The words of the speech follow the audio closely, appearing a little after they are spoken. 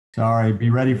Sorry, be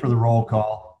ready for the roll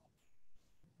call.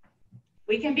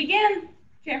 We can begin,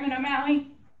 Chairman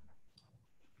O'Malley.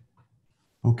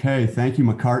 Okay, thank you,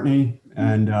 McCartney,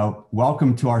 and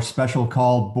welcome to our special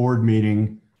call board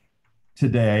meeting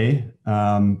today.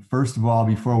 First of all,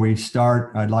 before we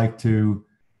start, I'd like to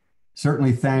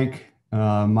certainly thank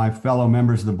my fellow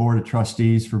members of the Board of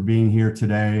Trustees for being here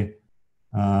today.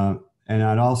 And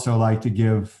I'd also like to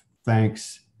give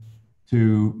thanks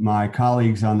to my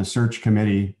colleagues on the search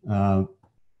committee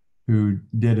who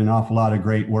did an awful lot of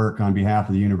great work on behalf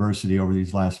of the university over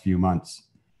these last few months.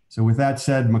 So with that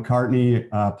said, McCartney,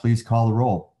 please call the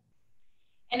roll.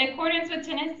 In accordance with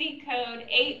Tennessee Code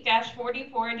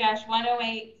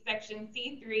 8-44-108, Section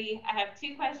C3, I have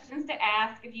two questions to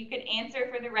ask if you could answer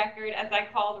for the record as I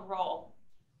call the roll.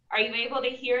 Are you able to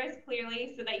hear us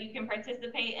clearly so that you can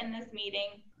participate in this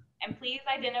meeting? And please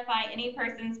identify any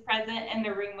persons present in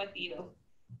the room with you.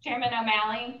 Chairman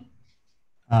O'Malley?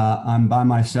 I'm by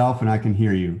myself and I can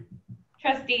hear you.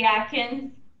 Trustee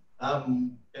Atkins?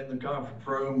 I'm in the conference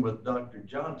room with Dr.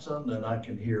 Johnson and I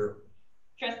can hear.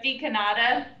 Trustee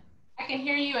Kanata? I can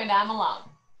hear you and I'm alone.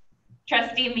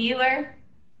 Trustee Mueller?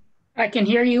 I can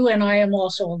hear you and I am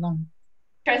also alone.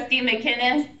 Trustee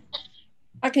McInnes?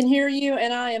 I can hear you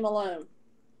and I am alone.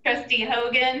 Trustee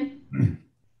Hogan?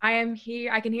 I am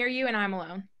here. I can hear you and I'm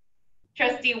alone.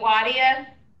 Trustee Wadia?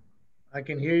 I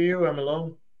can hear you. I'm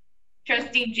alone.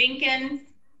 Trustee Jenkins?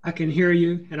 I can hear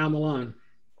you and I'm alone.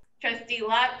 Trustee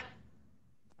Luck?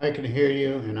 I can hear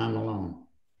you and I'm alone.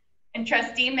 And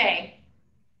Trustee May?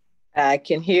 I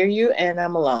can hear you and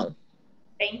I'm alone.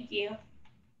 Thank you.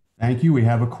 Thank you. We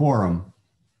have a quorum.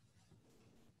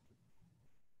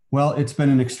 Well, it's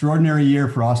been an extraordinary year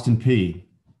for Austin Peay,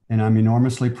 and I'm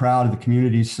enormously proud of the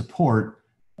community's support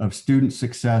of student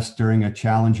success during a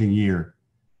challenging year.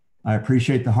 I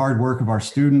appreciate the hard work of our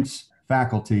students,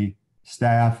 faculty,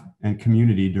 staff, and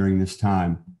community during this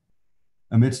time.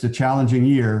 Amidst a challenging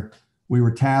year, we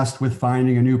were tasked with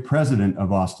finding a new president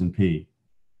of Austin Peay.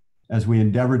 As we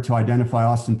endeavored to identify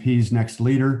Austin Peay's next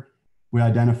leader, we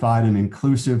identified an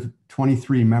inclusive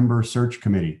 23-member search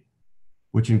committee,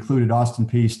 which included Austin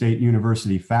Peay State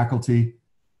University faculty,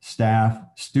 staff,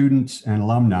 students, and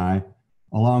alumni,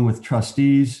 along with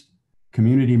trustees,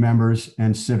 community members,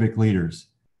 and civic leaders.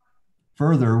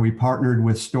 Further, we partnered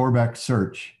with Storbeck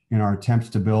Search in our attempts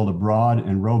to build a broad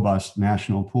and robust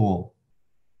national pool.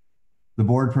 The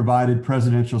board provided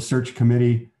Presidential Search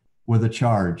Committee with a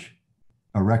charge,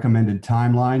 a recommended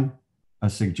timeline, a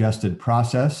suggested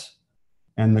process,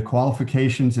 and the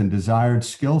qualifications and desired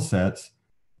skill sets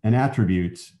and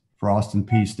attributes for Austin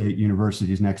Peay State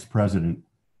University's next president.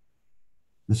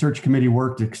 The search committee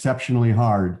worked exceptionally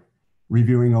hard,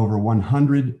 reviewing over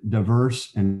 100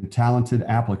 diverse and talented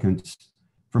applicants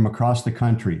from across the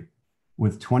country,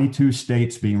 with 22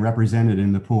 states being represented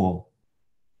in the pool.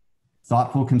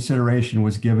 Thoughtful consideration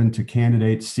was given to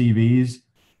candidates' CVs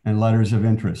and letters of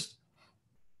interest.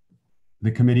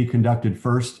 The committee conducted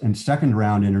first and second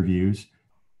round interviews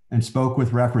and spoke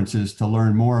with references to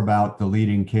learn more about the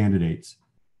leading candidates.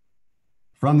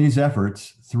 From these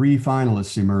efforts, 3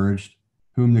 finalists emerged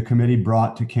whom the committee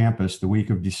brought to campus the week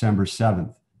of December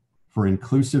 7th for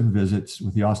inclusive visits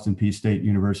with the Austin Peay State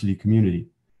University community,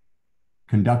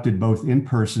 conducted both in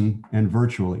person and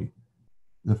virtually.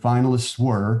 The finalists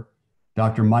were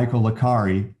Dr. Michael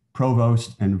Licari,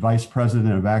 Provost and Vice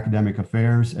President of Academic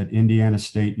Affairs at Indiana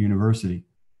State University,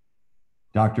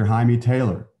 Dr. Jaime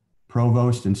Taylor,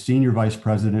 Provost and Senior Vice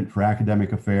President for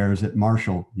Academic Affairs at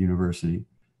Marshall University,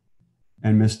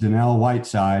 and Ms. Danelle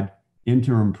Whiteside,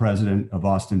 Interim President of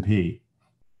Austin Peay.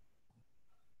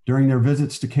 During their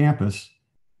visits to campus,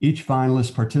 each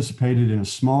finalist participated in a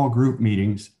small group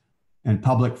meetings and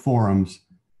public forums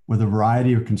with a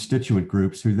variety of constituent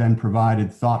groups who then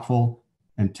provided thoughtful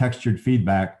and textured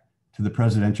feedback to the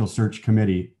Presidential Search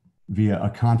Committee via a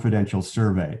confidential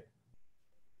survey.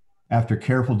 After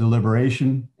careful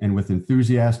deliberation and with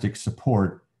enthusiastic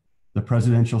support, the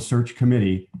Presidential Search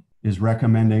Committee is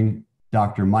recommending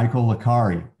Dr. Michael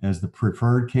Licari as the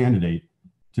preferred candidate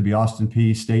to be Austin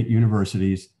Peay State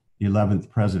University's 11th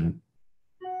president.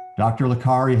 Dr.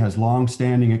 Licari has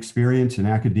long-standing experience in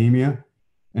academia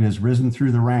and has risen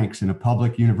through the ranks in a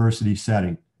public university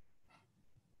setting,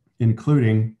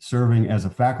 including serving as a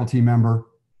faculty member,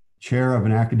 chair of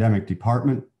an academic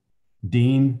department,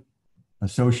 dean,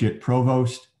 associate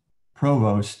provost,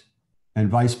 and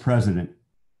vice president,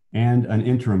 and an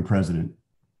interim president.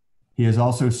 He has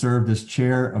also served as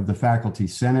chair of the Faculty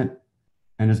Senate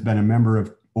and has been a member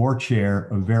of or chair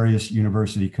of various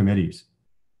university committees.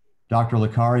 Dr.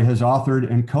 Licari has authored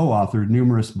and co-authored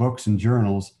numerous books and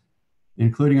journals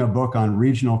including a book on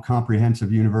regional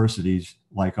comprehensive universities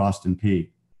like Austin Peay.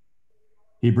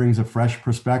 He brings a fresh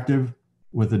perspective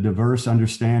with a diverse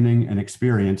understanding and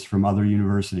experience from other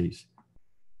universities.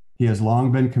 He has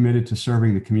long been committed to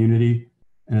serving the community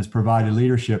and has provided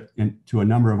leadership to a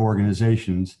number of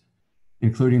organizations,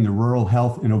 including the Rural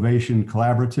Health Innovation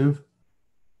Collaborative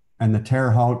and the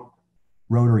Terre Haute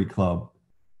Rotary Club.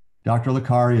 Dr.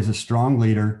 Licari is a strong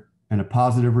leader and a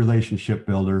positive relationship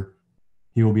builder.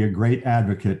 He will be a great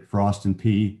advocate for Austin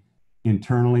Peay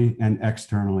internally and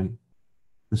externally.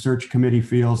 The search committee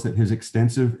feels that his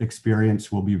extensive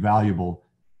experience will be valuable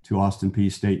to Austin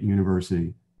Peay State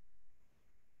University.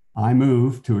 I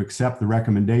move to accept the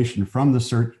recommendation from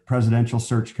the Presidential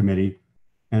Search Committee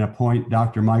and appoint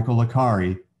Dr. Michael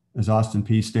Licari as Austin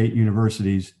Peay State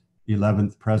University's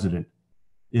 11th president.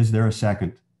 Is there a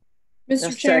second?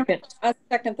 Mr. Chairman, I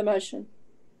second the motion.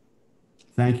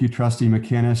 Thank you, Trustee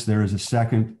McInnes. There is a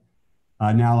second.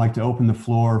 I'd now like to open the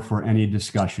floor for any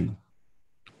discussion.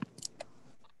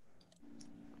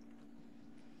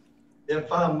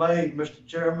 If I may, Mr.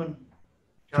 Chairman.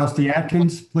 Trustee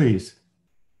Atkins, please.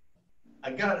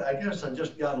 I guess I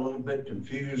just got a little bit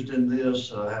confused in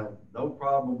this. I have no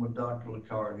problem with Dr.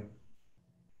 Licari.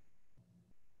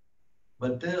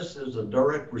 But this is a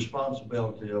direct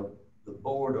responsibility of the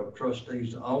Board of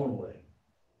Trustees only.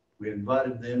 We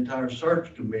invited the entire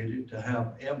search committee to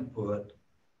have input.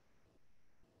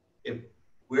 If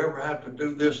we ever have to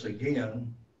do this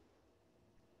again,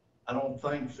 I don't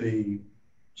think the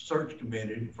search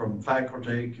committee from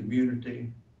faculty,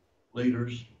 community,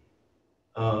 leaders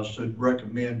should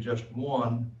recommend just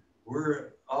one.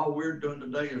 All we're doing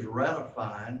today is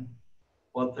ratifying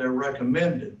what they're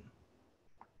recommending.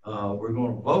 We're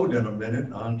going to vote in a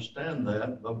minute. I understand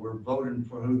that, but we're voting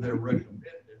for who they're recommending.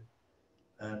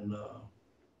 And,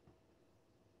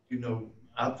 you know,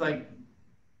 I think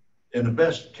in the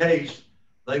best case,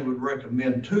 they would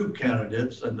recommend two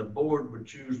candidates and the board would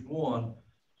choose one,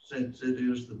 since it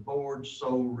is the board's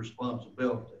sole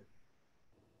responsibility.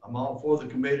 I'm all for the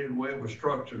committee the way it was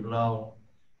structured and all,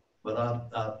 but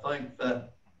I think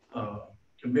that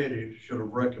committee should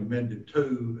have recommended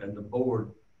two and the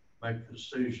board make the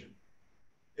decision.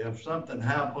 If something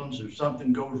happens, if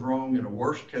something goes wrong in a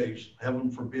worst case, heaven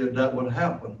forbid that would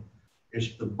happen,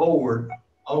 it's the board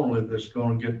only that's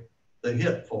going to get the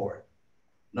hit for it,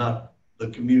 not the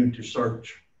community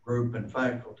search group and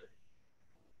faculty.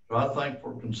 So I think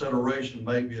for consideration,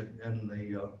 maybe in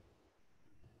the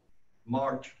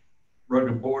March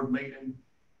regular board meeting,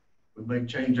 we may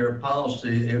change our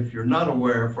policy. If you're not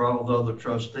aware, for all the other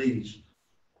trustees,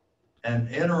 an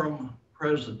interim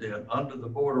president under the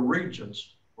Board of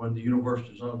Regents, when the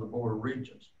university is under the Board of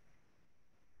Regents,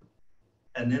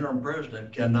 an interim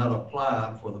president cannot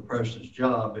apply for the president's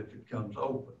job if it comes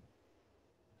open.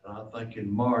 And I think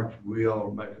in March, we ought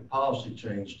to make a policy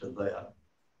change to that.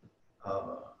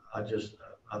 I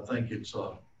think it's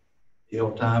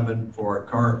ill timing for our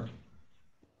current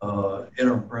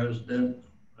interim president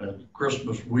and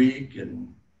Christmas week,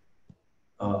 and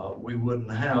we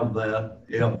wouldn't have that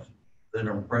if the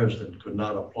interim president could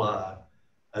not apply,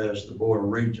 as the Board of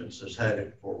Regents has had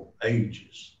it for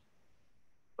ages.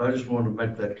 So I just wanted to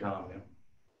make that comment.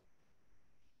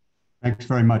 Thanks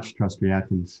very much, Trustee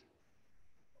Atkins.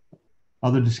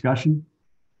 Other discussion?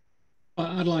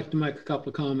 I'd like to make a couple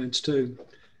of comments too.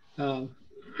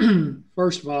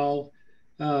 First of all,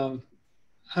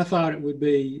 I thought it would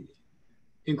be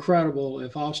incredible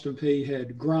if Austin Peay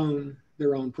had grown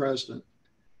their own president.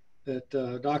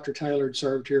 That Dr. Taylor had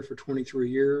served here for 23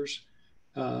 years,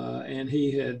 and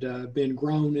he had been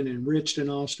grown and enriched in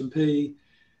Austin Peay,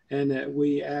 and that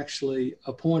we actually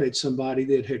appointed somebody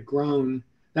that had grown.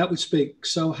 That would speak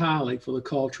so highly for the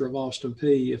culture of Austin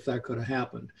Peay if that could have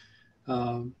happened.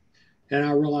 And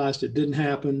I realized it didn't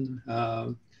happen.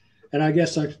 And I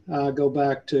guess I go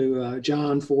back to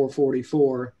John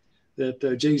 4:44,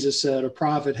 that Jesus said, a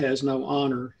prophet has no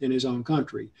honor in his own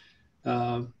country.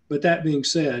 But that being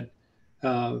said,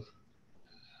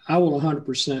 I will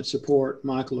 100% support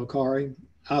Michael Licari.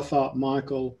 I thought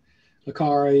Michael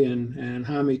Licari and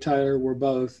Jaime Taylor were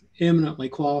both eminently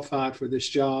qualified for this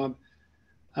job.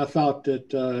 I thought that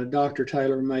Dr.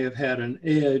 Taylor may have had an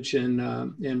edge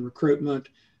in recruitment.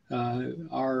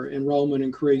 Our enrollment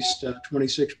increased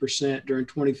 26% during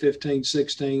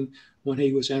 2015-16 when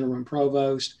he was interim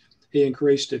provost. He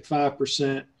increased it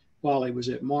 5% while he was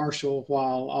at Marshall,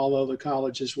 while all other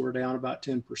colleges were down about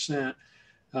 10%.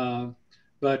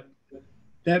 But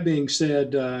that being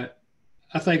said,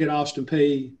 I think at Austin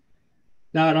Peay,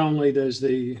 not only does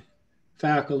the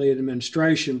faculty and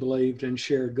administration believe in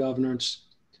shared governance,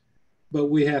 but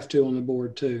we have to on the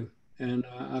board too. And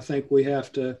I think we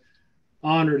have to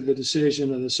honor the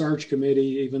decision of the search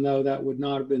committee, even though that would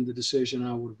not have been the decision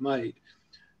I would have made.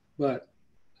 But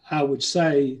I would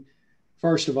say,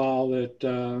 first of all,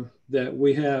 that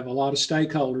we have a lot of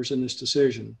stakeholders in this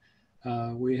decision.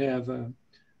 We have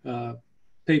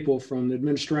people from the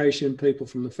administration, people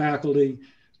from the faculty,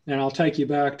 and I'll take you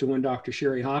back to when Dr.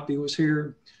 Sherry Hoppy was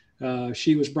here.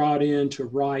 She was brought in to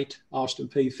write Austin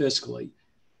Peay fiscally,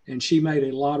 and she made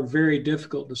a lot of very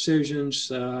difficult decisions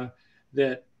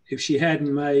that if she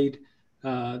hadn't made,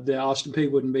 the Austin Peay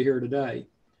wouldn't be here today.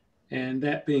 And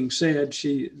that being said,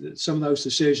 some of those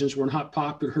decisions were not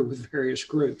popular with various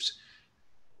groups.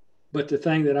 But the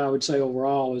thing that I would say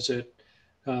overall is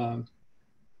that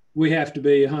we have to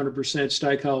be 100%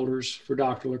 stakeholders for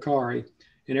Dr. Licari,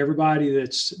 and everybody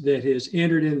that has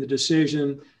entered in the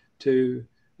decision to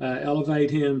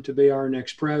elevate him to be our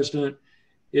next president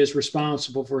is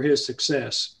responsible for his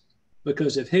success.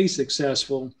 Because if he's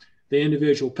successful, the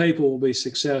individual people will be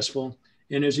successful,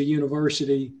 and as a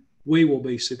university, we will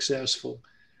be successful.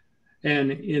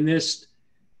 And in this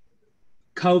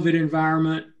COVID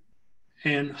environment,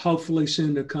 and hopefully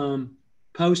soon to come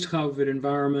post-COVID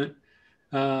environment,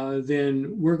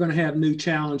 then we're going to have new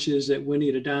challenges that we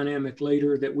need a dynamic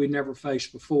leader that we never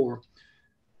faced before.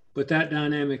 But that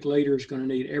dynamic leader is going to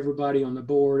need everybody on the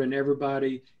board and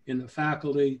everybody in the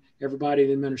faculty, everybody in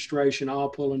the administration, all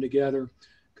pulling together,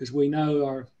 because we know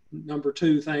our number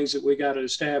two things that we got to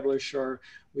establish are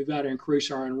we've got to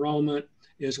increase our enrollment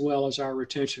as well as our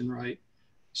retention rate.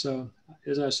 So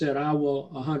as I said, I will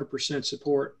 100%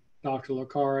 support Dr.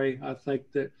 Licari. I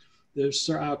think that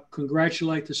I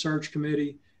congratulate the search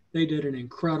committee. They did an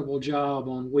incredible job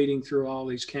on weeding through all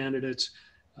these candidates.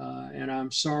 And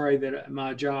I'm sorry that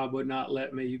my job would not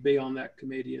let me be on that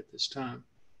committee at this time.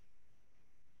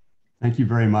 Thank you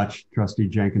very much, Trustee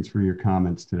Jenkins, for your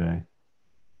comments today.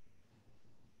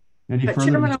 Any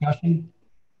further discussion?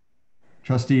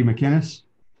 Trustee McInnes?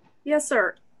 Yes,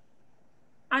 sir.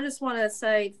 I just want to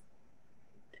say,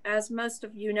 as most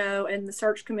of you know, in the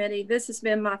search committee, this has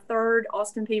been my third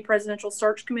Austin Peay Presidential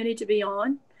Search Committee to be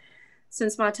on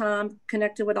since my time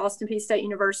connected with Austin Peay State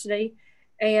University.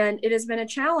 And it has been a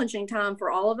challenging time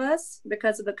for all of us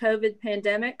because of the COVID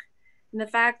pandemic and the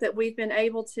fact that we've been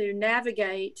able to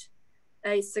navigate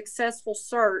a successful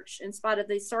search in spite of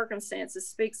these circumstances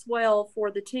speaks well for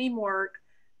the teamwork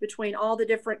between all the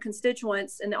different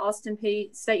constituents in the Austin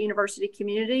Peay State University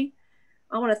community.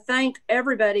 I want to thank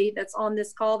everybody that's on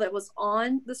this call that was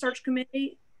on the search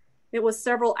committee. It was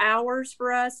several hours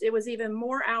for us. It was even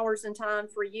more hours in time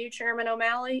for you, Chairman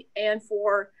O'Malley, and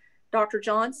for Dr.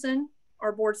 Johnson,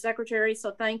 our board secretary.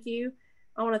 So thank you.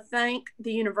 I want to thank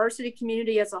the university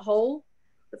community as a whole,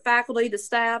 the faculty, the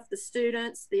staff, the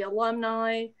students, the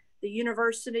alumni, the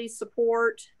university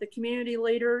support, the community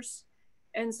leaders.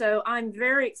 And so I'm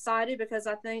very excited because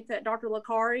I think that Dr.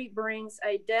 Licari brings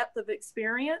a depth of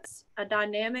experience, a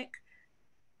dynamic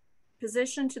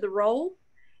position to the role.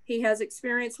 He has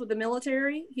experience with the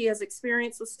military. He has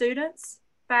experience with students,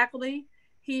 faculty.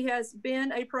 He has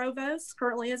been a provost,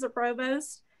 currently is a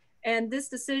provost. And this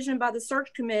decision by the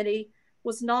search committee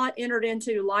was not entered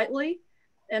into lightly.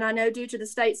 And I know due to the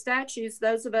state statutes,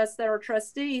 those of us that are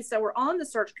trustees that were on the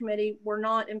search committee were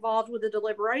not involved with the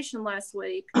deliberation last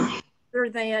week, other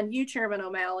than you, Chairman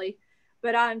O'Malley.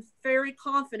 But I'm very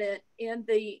confident in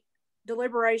the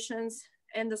deliberations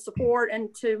and the support.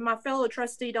 And to my fellow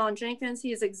trustee, Don Jenkins,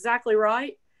 he is exactly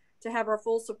right to have our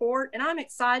full support. And I'm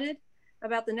excited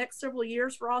about the next several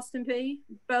years for Austin Peay,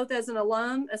 both as an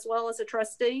alum as well as a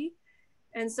trustee.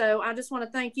 And so I just want to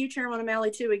thank you, Chairman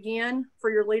O'Malley, too, again, for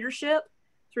your leadership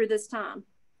through this time.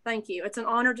 Thank you. It's an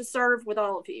honor to serve with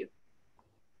all of you.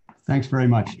 Thanks very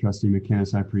much, Trustee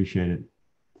McInnes. I appreciate it.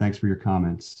 Thanks for your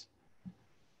comments.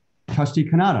 Trustee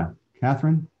Kanata,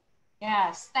 Catherine?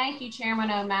 Yes, thank you, Chairman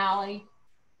O'Malley.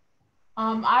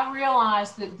 I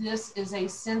realize that this is a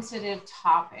sensitive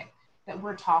topic that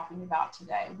we're talking about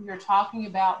today. We are talking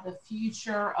about the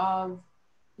future of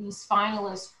these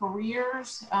finalists'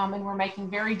 careers, and we're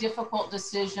making very difficult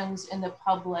decisions in the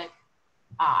public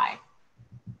eye.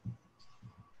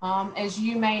 As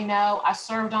you may know, I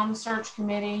served on the search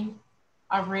committee.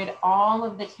 I've read all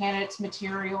of the candidates'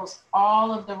 materials,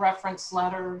 all of the reference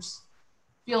letters,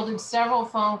 fielded several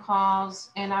phone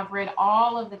calls, and I've read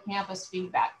all of the campus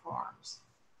feedback forms.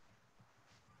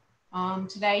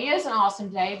 Today is an awesome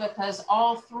day because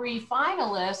all three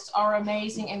finalists are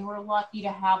amazing, and we're lucky to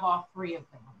have all three of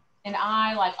them. And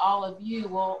I, like all of you,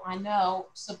 will, I know,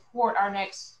 support our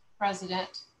next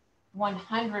president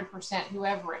 100%,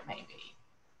 whoever it may be.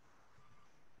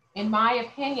 In my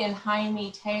opinion,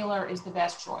 Jaime Taylor is the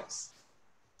best choice.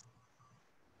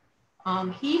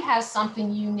 He has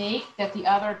something unique that the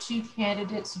other two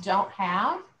candidates don't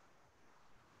have.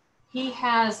 He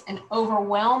has an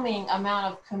overwhelming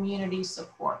amount of community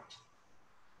support.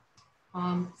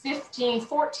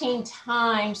 14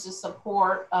 times the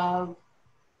support of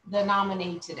the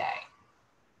nominee today.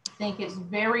 I think it's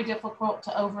very difficult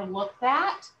to overlook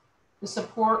that. The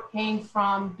support came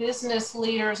from business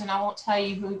leaders, and I won't tell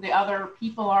you who the other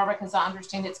people are because I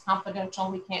understand it's confidential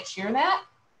and we can't share that.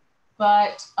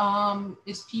 But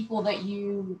it's people that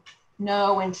you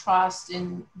know and trust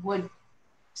and would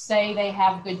say they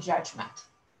have good judgment.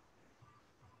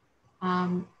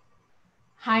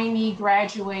 Jaime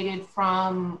graduated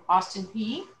from Austin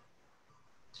P.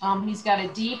 He's got a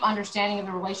deep understanding of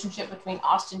the relationship between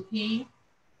Austin P,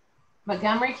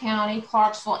 Montgomery County,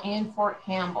 Clarksville, and Fort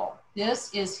Campbell.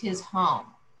 This is his home.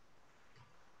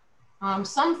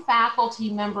 Some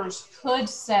faculty members could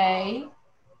say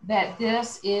that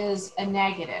this is a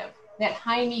negative, that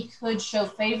Jaime could show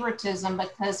favoritism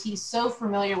because he's so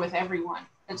familiar with everyone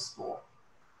at school.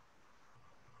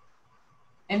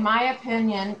 In my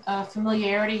opinion,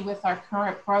 familiarity with our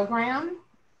current program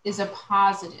is a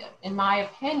positive. In my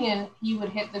opinion, he would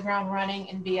hit the ground running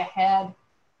and be ahead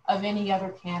of any other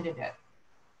candidate.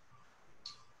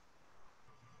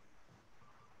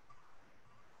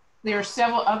 There are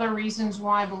several other reasons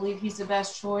why I believe he's the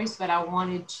best choice, but I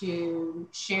wanted to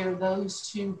share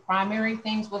those two primary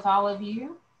things with all of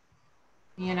you.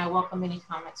 And I welcome any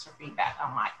comments or feedback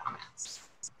on my comments.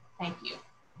 Thank you.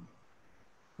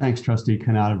 Thanks, Trustee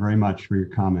Kanata, very much for your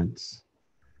comments.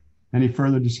 Any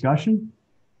further discussion?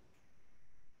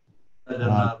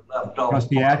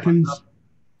 Trustee Atkins?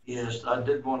 Yes, I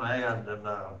did want to add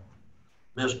that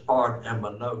missed part in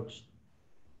my notes.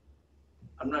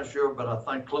 I'm not sure, but I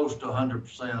think close to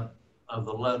 100% of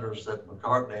the letters that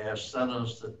McCartney has sent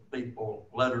us, that people,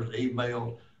 letters,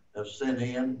 emails, have sent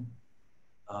in,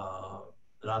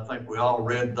 and I think we all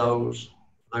read those.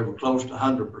 They were close to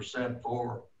 100%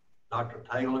 for Dr.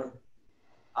 Taylor.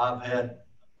 I've had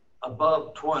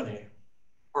above 20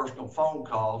 personal phone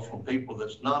calls from people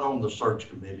that's not on the search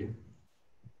committee.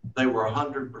 They were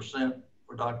 100%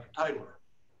 for Dr. Taylor.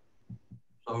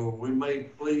 So we may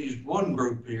please one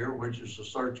group here, which is the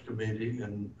search committee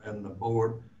and the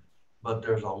board, but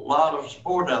there's a lot of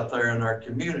support out there in our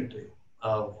community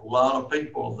of a lot of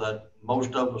people that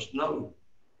most of us know.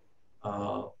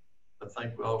 I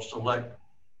think we'll select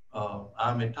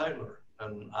Amy Taylor,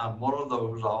 and I'm one of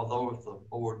those, although if the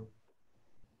board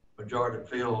majority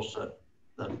feels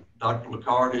that Dr.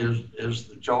 LaCarty is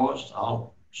the choice,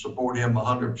 I'll support him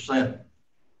 100%,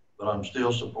 but I'm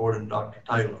still supporting Dr.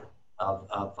 Taylor.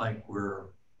 I think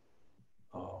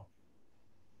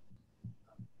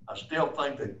I still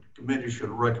think the committee should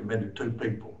have recommended two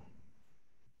people,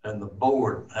 and the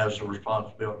board has the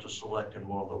responsibility to selecting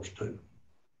one of those two.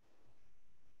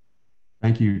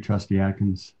 Thank you, Trustee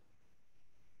Atkins.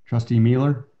 Trustee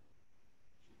Mueller?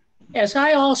 Yes,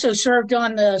 I also served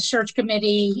on the search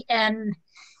committee, and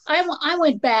I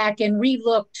went back and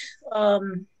re-looked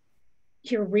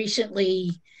here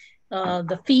recently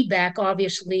the feedback,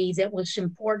 obviously, that was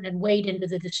important and weighed into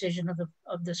the decision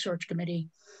of the search committee.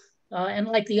 And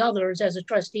like the others, as a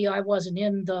trustee, I wasn't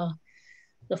in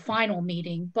the final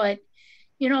meeting, but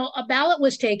you know, a ballot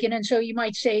was taken, and so you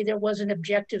might say there was an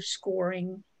objective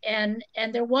scoring, and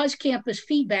there was campus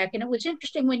feedback. And it was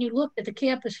interesting when you looked at the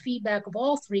campus feedback of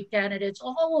all three candidates,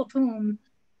 all of whom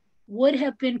would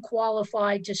have been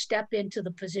qualified to step into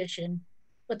the position,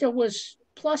 but there was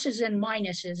pluses and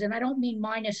minuses, and I don't mean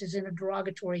minuses in a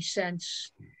derogatory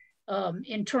sense.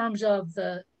 In terms of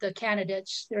the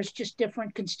candidates, there's just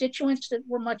different constituents that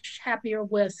were much happier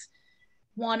with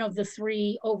one of the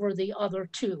three over the other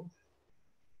two.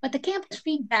 But the campus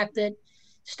feedback that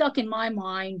stuck in my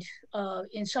mind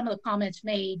in some of the comments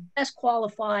made, best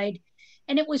qualified,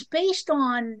 and it was based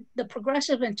on the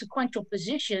progressive and sequential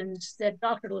positions that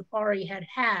Dr. LaCarty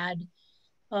had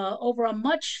over a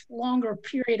much longer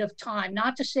period of time.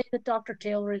 Not to say that Dr.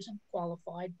 Taylor isn't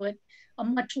qualified, but a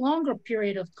much longer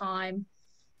period of time,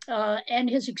 and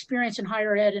his experience in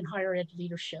higher ed and higher ed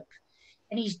leadership.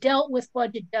 And he's dealt with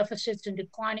budget deficits and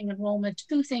declining enrollments,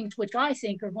 two things which I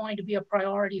think are going to be a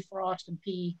priority for Austin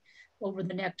P over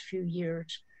the next few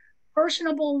years.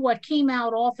 Personable, what came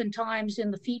out oftentimes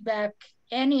in the feedback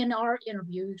and in our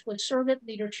interviews was servant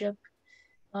leadership,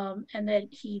 and that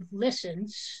he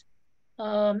listens,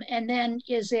 and then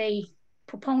is a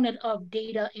proponent of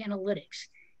data analytics.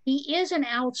 He is an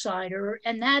outsider,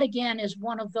 and that again is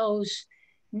one of those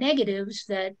negatives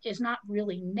that is not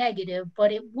really negative,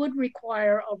 but it would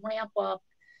require a ramp up,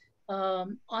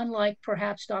 unlike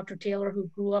perhaps Dr. Taylor, who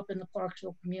grew up in the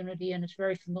Clarksville community and is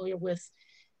very familiar with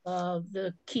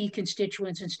the key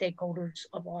constituents and stakeholders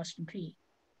of Austin Peay.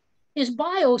 His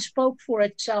bio spoke for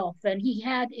itself, and he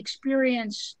had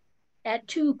experience at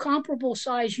two comparable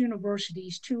size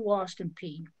universities to Austin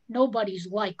Peay. Nobody's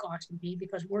like Austin Peay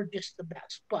because we're just the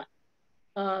best, but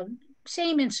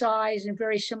same in size and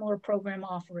very similar program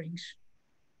offerings.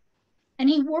 And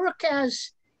he worked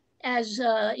as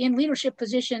in leadership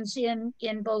positions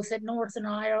in both at North and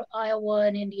Iowa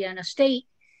and Indiana State.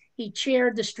 He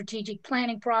chaired the strategic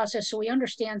planning process, so he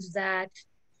understands that.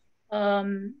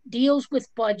 Deals with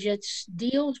budgets,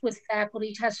 deals with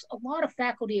faculty, has a lot of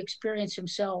faculty experience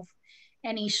himself,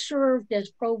 and he served as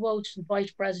provost and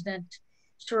vice president,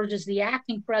 served as the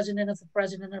acting president if the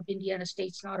president of Indiana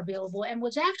State's not available, and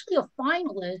was actually a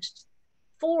finalist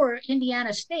for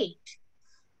Indiana State.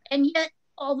 And yet,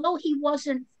 although he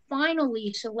wasn't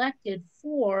finally selected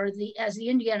as the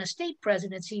Indiana State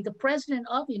presidency, the president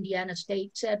of Indiana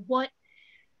State said what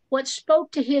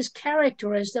spoke to his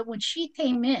character is that when she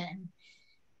came in,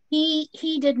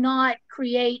 he did not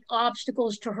create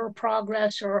obstacles to her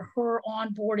progress or her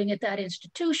onboarding at that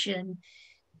institution.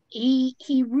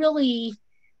 He really,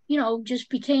 just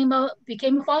became a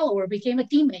follower, became a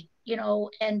teammate,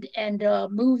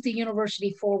 and moved the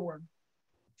university forward.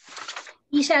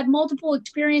 He's had multiple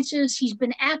experiences. He's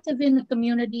been active in the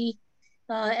community,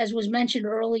 as was mentioned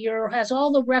earlier, has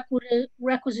all the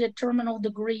requisite terminal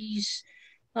degrees,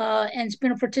 and has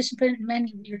been a participant in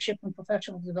many leadership and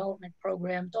professional development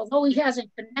programs. Although he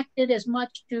hasn't connected as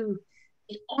much to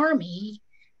the Army,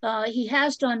 he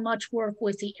has done much work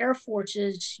with the Air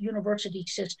Force's university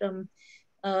system,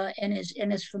 and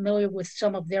is familiar with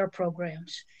some of their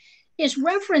programs. His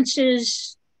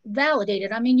references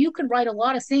validated. I mean, you can write a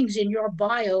lot of things in your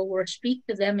bio or speak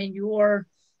to them in your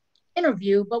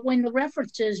interview, but when the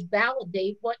references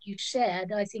validate what you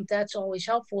said, I think that's always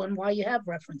helpful and why you have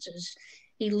references.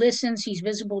 He listens, he's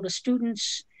visible to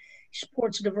students,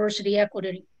 supports diversity,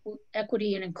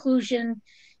 equity and inclusion,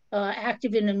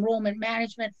 active in enrollment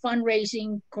management,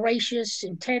 fundraising, gracious,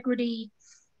 integrity,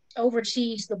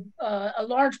 oversees a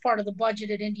large part of the budget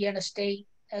at Indiana State.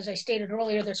 As I stated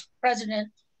earlier, the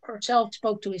president herself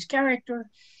spoke to his character.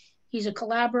 He's a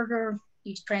collaborator,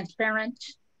 he's transparent,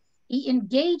 he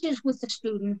engages with the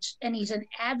students, and he's an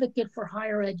advocate for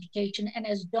higher education and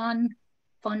has done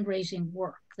fundraising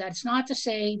work. That's not to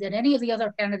say that any of the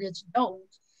other candidates don't.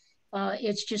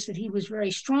 It's just that he was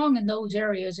very strong in those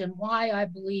areas, and why I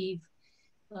believe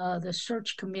the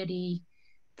search committee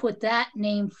put that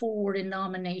name forward in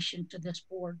nomination to this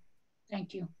board.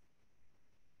 Thank you.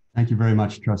 Thank you very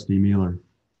much, Trustee Mueller.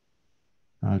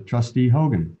 Trustee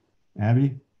Hogan.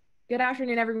 Abby? Good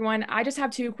afternoon, everyone. I just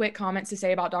have two quick comments to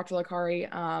say about Dr. Licari.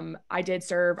 I did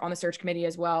serve on the search committee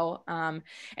as well.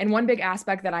 And one big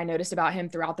aspect that I noticed about him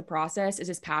throughout the process is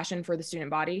his passion for the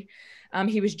student body.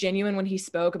 He was genuine when he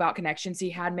spoke about connections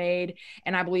he had made,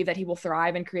 and I believe that he will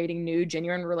thrive in creating new,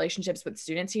 genuine relationships with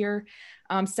students here.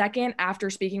 Second, after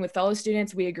speaking with fellow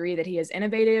students, we agree that he is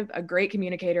innovative, a great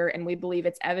communicator, and we believe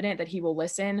it's evident that he will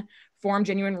listen, form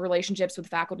genuine relationships with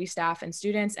faculty, staff, and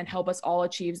students, and help us all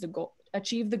achieve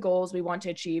the goals we want to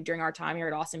achieve during our time here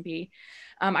at Austin Peay.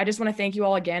 I just want to thank you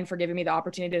all again for giving me the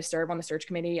opportunity to serve on the search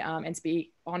committee and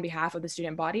speak on behalf of the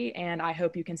student body, and I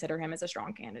hope you consider him as a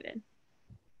strong candidate.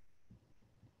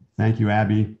 Thank you,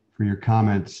 Abby, for your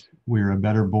comments. We're a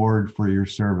better board for your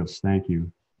service. Thank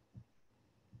you.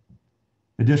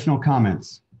 Additional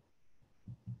comments?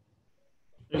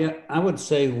 Yeah, I would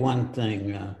say one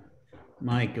thing,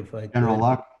 Mike, if I could. General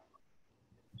Luck?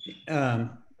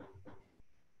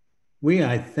 We,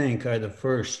 I think, are the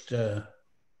first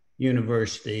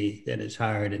university that has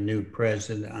hired a new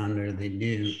president under the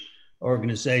new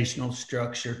organizational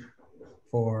structure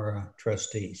for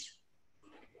trustees.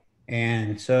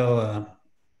 And so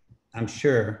I'm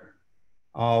sure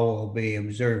all will be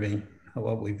observing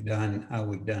what we've done, how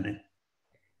we've done it.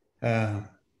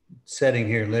 Sitting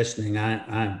here listening,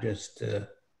 I'm just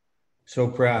so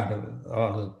proud of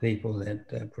all the people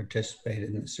that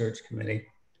participated in the search committee.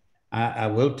 I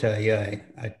will tell you,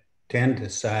 I tend to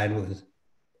side with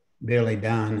Billy,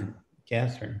 Don, and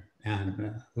Catherine,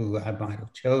 and who I might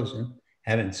have chosen.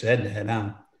 Having said that,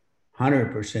 I'm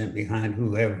 100% behind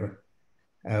whoever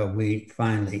we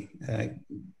finally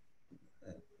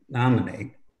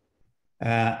nominate.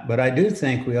 But I do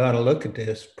think we ought to look at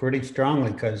this pretty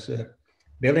strongly, because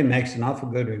Billy makes an awful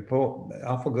good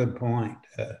point.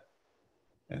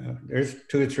 There's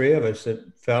 2 or 3 of us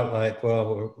that felt like,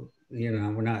 well,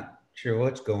 we're not sure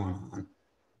what's going on.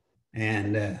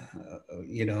 And, and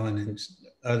then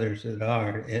others that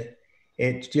are.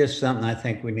 It's just something I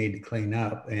think we need to clean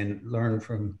up and learn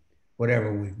from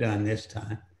whatever we've done this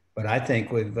time. but I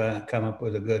think we've come up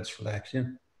with a good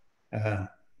selection.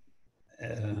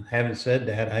 Having said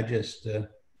that, I just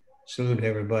salute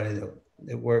everybody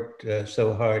that worked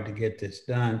so hard to get this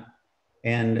done.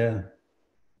 And the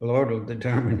Lord will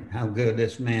determine how good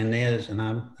this man is, and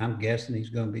I'm guessing he's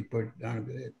going to be pretty darn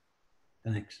good.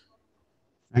 Thanks.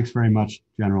 Thanks very much,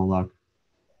 General Luck.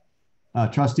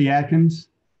 Trustee Atkins?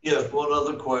 Yes, one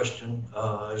other question.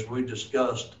 As we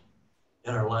discussed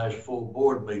in our last full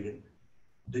board meeting,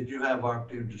 did you have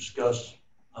opportunity to discuss,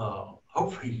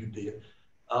 hopefully you did,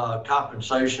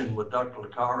 compensation with Dr.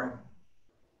 Licari?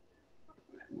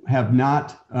 Have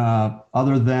not,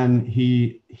 other than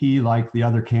he like the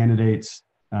other candidates,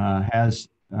 has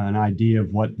an idea of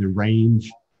what the range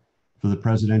for the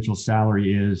presidential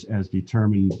salary is as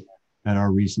determined at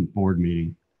our recent board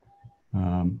meeting.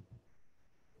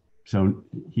 So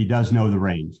he does know the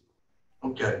range.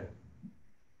 Okay.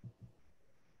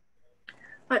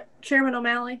 Chairman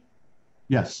O'Malley?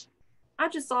 Yes.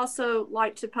 I'd just also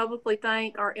like to publicly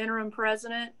thank our interim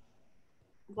president,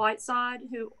 Whiteside,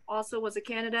 who also was a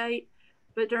candidate,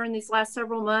 but during these last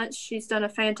several months, she's done a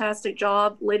fantastic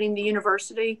job leading the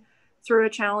university through a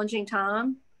challenging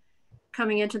time,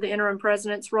 coming into the interim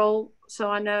president's role. So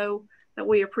I know that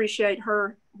we appreciate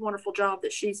her wonderful job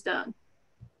that she's done.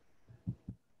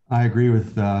 I agree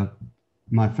with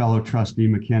my fellow trustee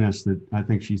McInnes that I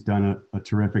think she's done a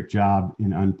terrific job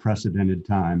in unprecedented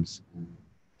times.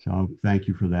 So thank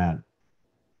you for that.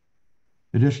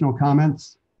 Additional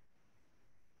comments?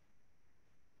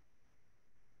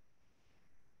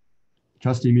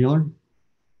 Trustee Mueller?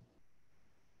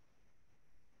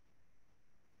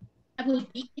 I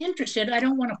would be interested, I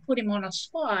don't want to put him on a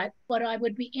spot, but I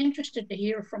would be interested to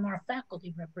hear from our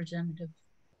faculty representative.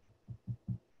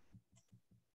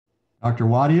 Dr.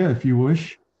 Wadia, if you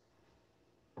wish.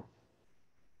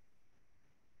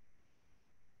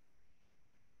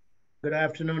 Good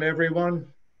afternoon, everyone.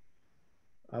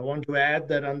 I want to add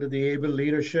that under the able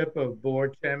leadership of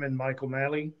Board Chairman Michael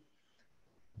Malley,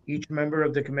 each member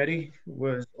of the committee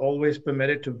was always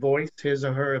permitted to voice his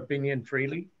or her opinion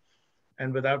freely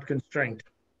and without constraint.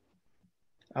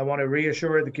 I want to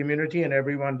reassure the community and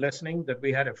everyone listening that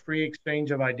we had a free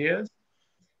exchange of ideas,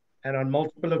 and on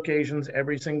multiple occasions,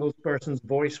 every single person's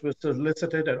voice was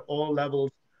solicited at all levels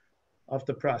of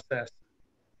the process.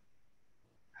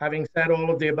 Having said all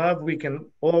of the above, we can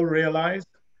all realize,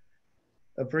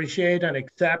 appreciate, and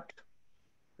accept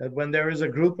that when there is a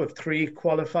group of 3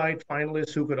 qualified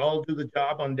finalists who could all do the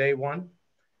job on day one,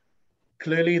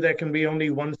 clearly there can be only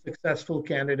one successful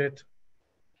candidate,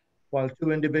 while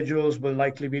 2 individuals will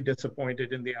likely be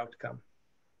disappointed in the outcome.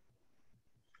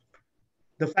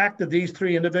 The fact that these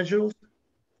 3 individuals,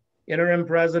 Interim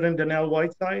President Donnell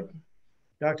Whiteside,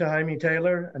 Dr. Jaime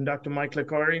Taylor, and Dr. Mike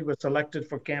Licari, were selected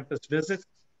for campus visits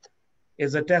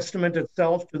is a testament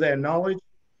itself to their knowledge,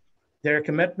 their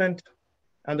commitment,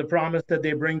 and the promise that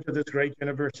they bring to this great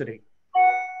university.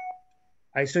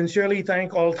 I sincerely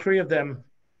thank all 3 of them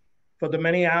for the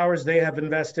many hours they have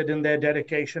invested in their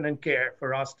dedication and care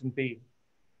for Austin Peay.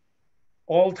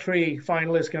 All 3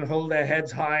 finalists can hold their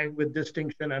heads high with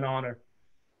distinction and honor.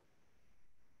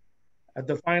 At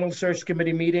the final search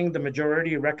committee meeting, the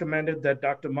majority recommended that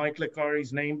Dr. Mike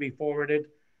Licari's name be forwarded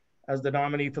as the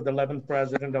nominee for the 11th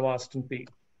president of Austin Peay.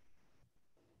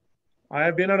 I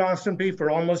have been at Austin Peay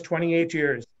for almost 28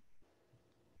 years.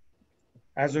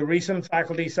 As a recent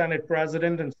faculty senate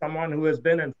president and someone who has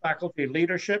been in faculty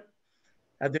leadership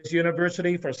at this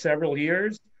university for several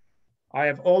years, I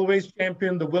have always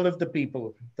championed the will of the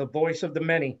people, the voice of the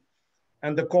many,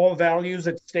 and the core values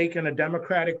at stake in a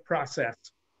democratic process.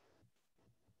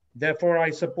 Therefore,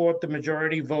 I support the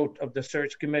majority vote of the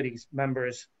search committee's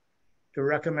members to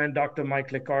recommend Dr. Mike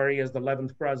Licari as the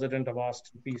 11th president of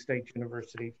Austin Peay State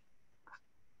University.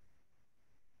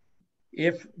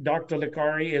 If Dr.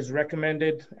 Licari is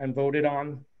recommended and voted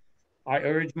on, I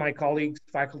urge my colleagues,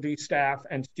 faculty, staff,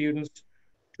 and students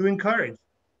to encourage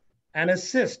and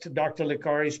assist Dr.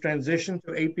 Licari's transition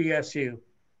to APSU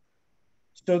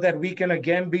so that we can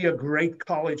again be a great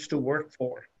college to work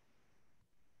for.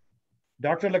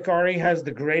 Dr. Licari has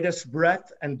the greatest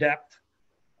breadth and depth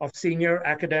of senior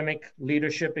academic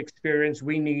leadership experience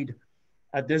we need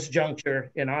at this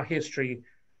juncture in our history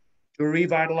to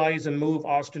revitalize and move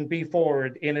Austin Peay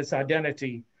forward in its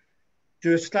identity,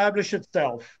 to establish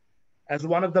itself as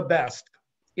one of the best,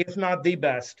 if not the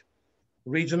best,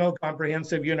 regional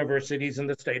comprehensive universities in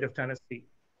the state of Tennessee.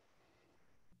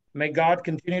 May God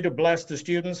continue to bless the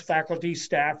students, faculty,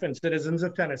 staff, and citizens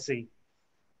of Tennessee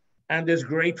and this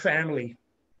great family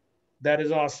that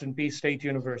is Austin Peay State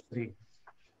University.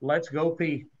 Let's go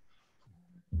Peay.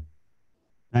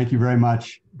 Thank you very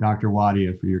much, Dr.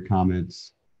 Wadia, for your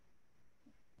comments.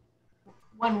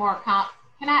 One more comment.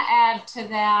 Can I add to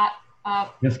that?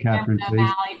 Yes, Catherine, please.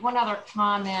 One other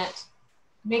comment.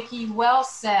 Mickey, well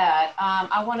said.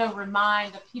 I want to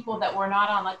remind the people that were not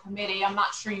on the committee, I'm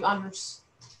not sure you understand.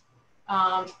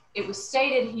 It was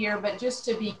stated here, but just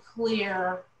to be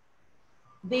clear,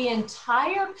 the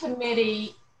entire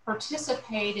committee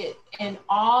participated in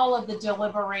all of the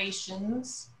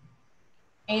deliberations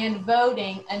and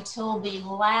voting until the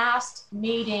last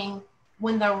meeting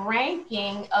when the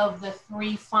ranking of the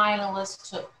 3 finalists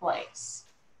took place.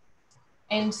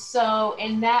 And so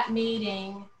in that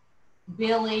meeting,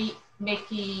 Billy,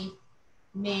 Mickey,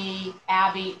 me,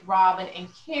 Abby, Robin, and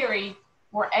Carrie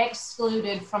were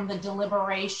excluded from the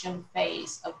deliberation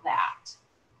phase of that.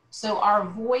 So our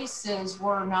voices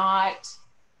were not,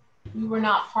 we were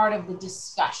not part of the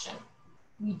discussion.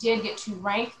 We did get to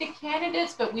rank the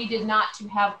candidates, but we did not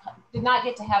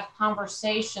get to have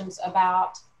conversations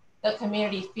about the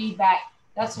community feedback.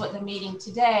 That's what the meeting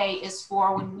today is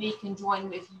for, when we can join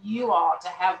with you all to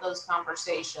have those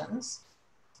conversations.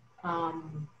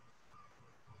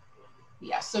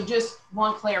 Yeah, so just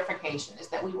one clarification is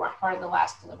that we weren't part of the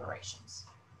last deliberations.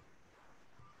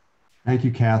 Thank you,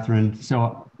 Catherine.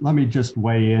 So let me just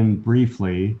weigh in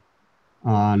briefly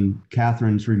on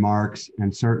Catherine's remarks,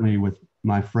 and certainly with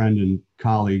my friend and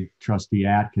colleague, Trustee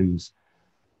Atkins.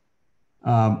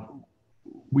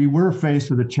 We were faced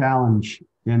with a challenge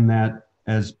in that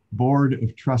as Board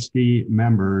of Trustee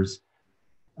members,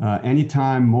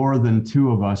 anytime more than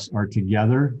 2 of us are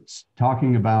together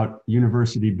talking about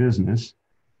university business,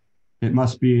 it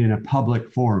must be in a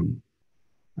public forum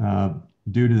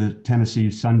due to the Tennessee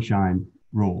Sunshine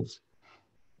rules.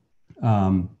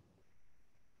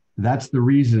 That's the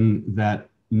reason that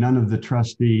none of the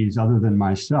trustees, other than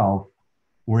myself,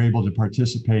 were able to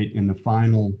participate in the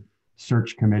final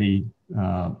search committee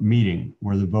meeting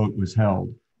where the vote was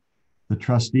held. The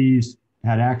trustees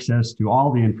had access to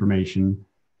all the information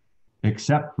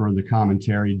except for the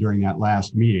commentary during that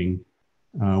last meeting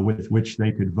with which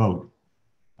they could vote.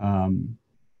 And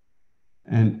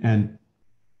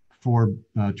for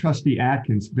Trustee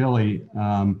Atkins, Billy,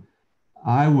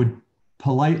 I would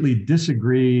politely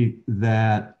disagree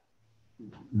that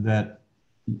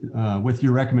with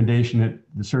your recommendation that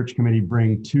the search committee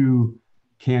bring 2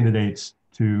 candidates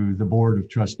to the Board of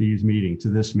Trustees meeting, to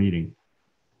this meeting.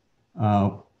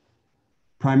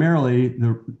 Primarily,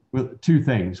 2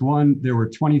 things. One, there were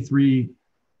 23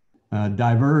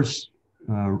 diverse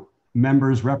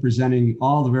members representing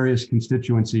all the various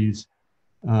constituencies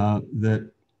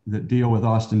that deal with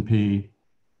Austin Peay.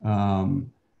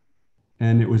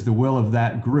 And it was the will of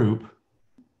that group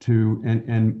to,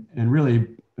 and really,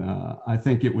 I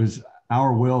think it was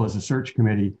our will as a search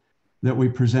committee that we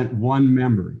present 1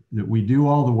 member, that we do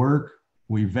all the work,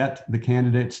 we vet the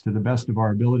candidates to the best of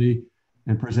our ability,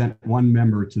 and present 1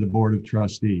 member to the Board of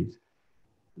Trustees.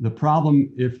 The problem,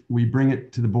 if we bring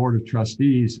it to the Board of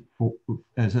Trustees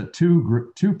as a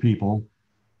 2 people,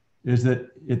 is that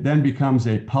it then becomes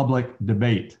a public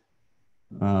debate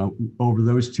over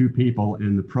those 2 people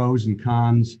and the pros and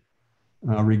cons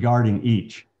regarding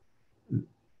each.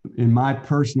 In my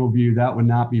personal view, that would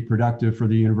not be productive for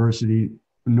the university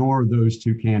nor those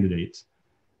 2 candidates.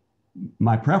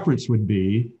 My preference would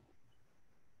be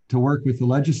to work with the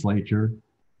legislature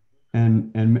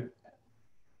and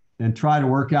try to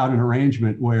work out an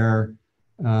arrangement where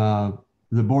the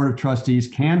Board of Trustees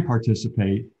can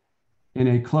participate in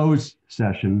a closed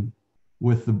session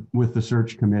with the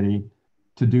search committee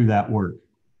to do that work.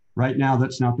 Right now,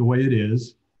 that's not the way it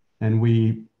is, and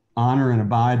we honor and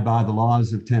abide by the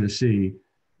laws of Tennessee,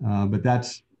 but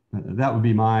that would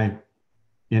be my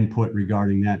input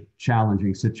regarding that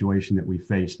challenging situation that we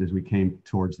faced as we came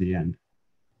towards the end.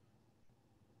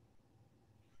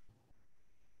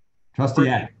 Trustee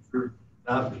Atkins.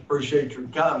 I appreciate your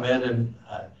comment, and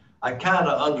I kind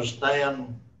of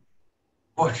understand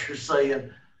what you're saying,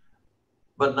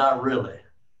 but not really.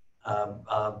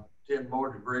 I tend more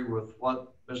to agree with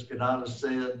what Ms. Kanata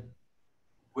said.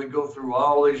 We go through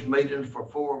all these meetings for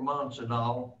 4 months and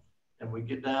all, and we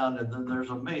get down, and then there's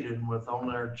a meeting with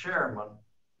only our chairman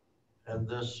and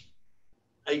this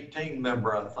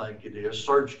 18-member, I think it is,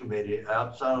 search committee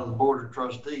outside of the Board of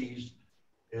Trustees.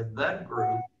 And that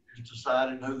group is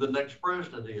deciding who the next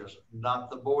president is, not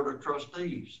the Board of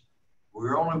Trustees.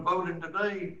 We're only voting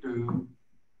today to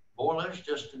more or less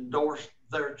just endorse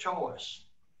their choice.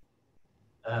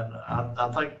 And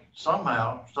I think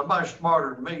somehow somebody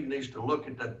smarter than me needs to look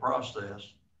at that process.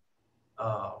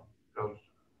 Because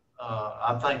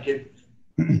I think it,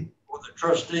 for the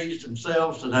trustees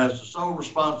themselves that has the sole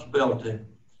responsibility,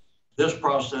 this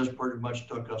process pretty much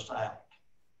took us out.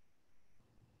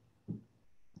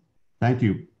 Thank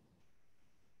you.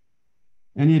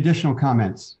 Any additional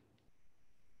comments?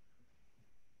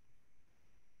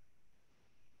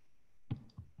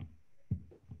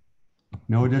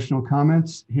 No additional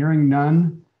comments? Hearing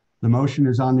none, the motion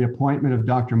is on the appointment of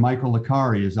Dr. Michael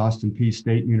Licari as Austin Peay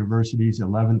State University's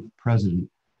 11th president.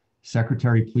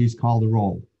 Secretary, please call the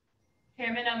roll.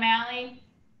 Chairman O'Malley,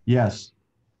 Yes.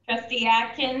 Trustee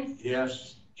Atkins,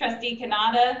 Yes. Trustee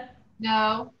Canada,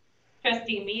 No.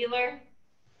 Trustee Mealer,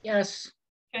 Yes.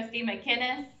 Trustee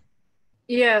McKinnis,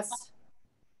 Yes.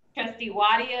 Trustee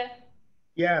Wadia,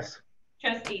 Yes.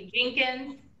 Trustee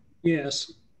Jenkins,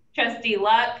 Yes. Trustee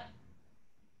Luck,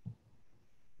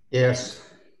 Yes.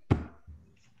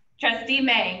 Trustee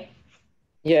May.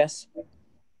 Yes.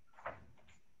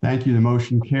 Thank you. The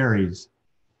motion carries.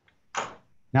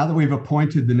 Now that we've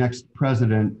appointed the next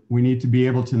president, we need to be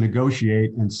able to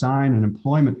negotiate and sign an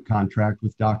employment contract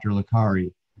with Dr.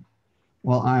 Licari.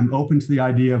 While I'm open to the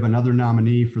idea of another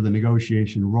nominee for the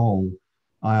negotiation role,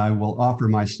 I will offer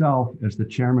myself as the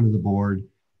chairman of the board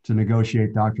to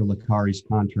negotiate Dr. Licari's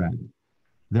contract.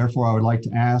 Therefore, I would like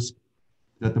to ask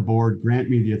that the board grant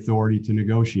me the authority to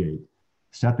negotiate,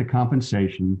 set the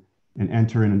compensation, and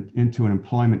enter into an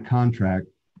employment contract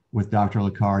with Dr.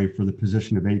 Licari for the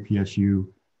position of APSU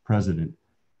president.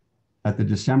 At the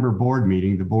December board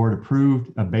meeting, the board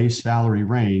approved a base salary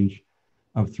range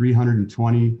of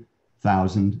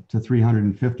 $320,000 to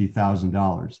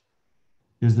 $350,000.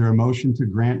 Is there a motion to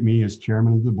grant me as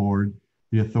chairman of the board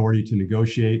the authority to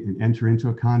negotiate and enter into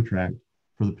a contract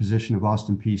for the position of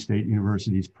Austin Peay State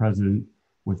University's president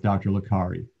with Dr.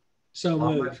 Licari? So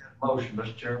I'll moved. make that motion,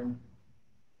 Mr. Chairman.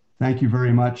 Thank you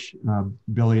very much,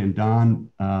 Billy and Don.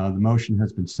 The motion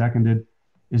has been seconded.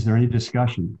 Is there any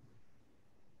discussion?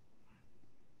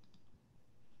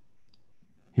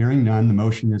 Hearing none, the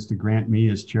motion is to grant me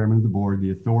as chairman of the board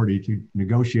the authority to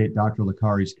negotiate Dr.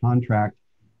 Licari's contract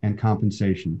and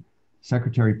compensation.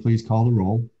 Secretary, please call the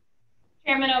roll.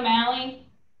 Chairman O'Malley,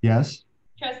 Yes.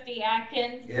 Trustee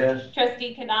Atkins, Yes.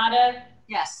 Trustee Canada,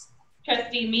 Yes.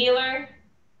 Trustee Mealer,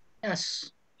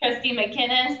 Yes. Trustee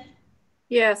McKinnis,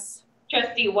 Yes.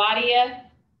 Trustee Wadia,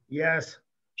 Yes.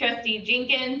 Trustee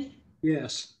Jenkins,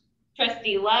 Yes.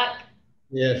 Trustee Luck,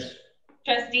 Yes.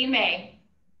 Trustee May.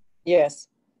 Yes.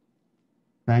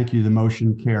 Thank you. The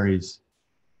motion carries.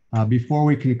 Before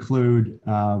we conclude,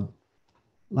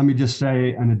 let me just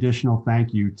say an additional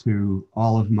thank you to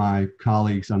all of my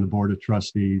colleagues on the Board of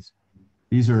Trustees.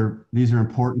 These are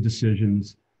important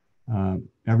decisions.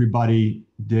 Everybody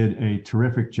did a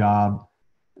terrific job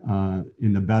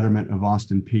in the betterment of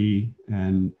Austin Peay,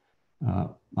 and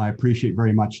I appreciate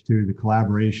very much too the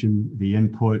collaboration, the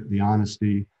input, the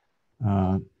honesty,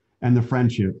 and the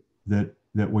friendship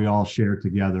that we all share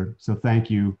together. So thank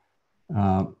you.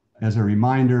 As a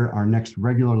reminder, our next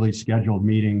regularly scheduled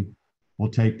meeting will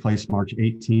take place March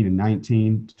 18 and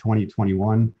 19,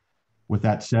 2021. With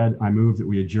that said, I move that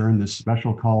we adjourn this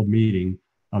special called meeting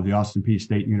of the Austin Peay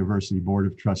State University Board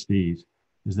of Trustees.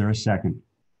 Is there a second?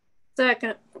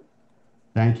 Second.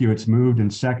 Thank you. It's moved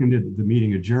and seconded. The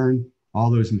meeting adjourned. All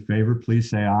those in favor, please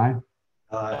say aye.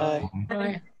 Aye.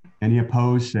 Aye. Any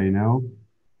opposed, say no.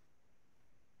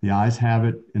 The ayes have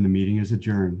it, and the meeting is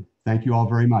adjourned. Thank you all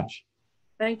very much.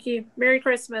 Thank you. Merry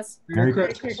Christmas. Merry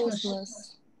Merry Christmas.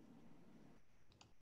 Christmas.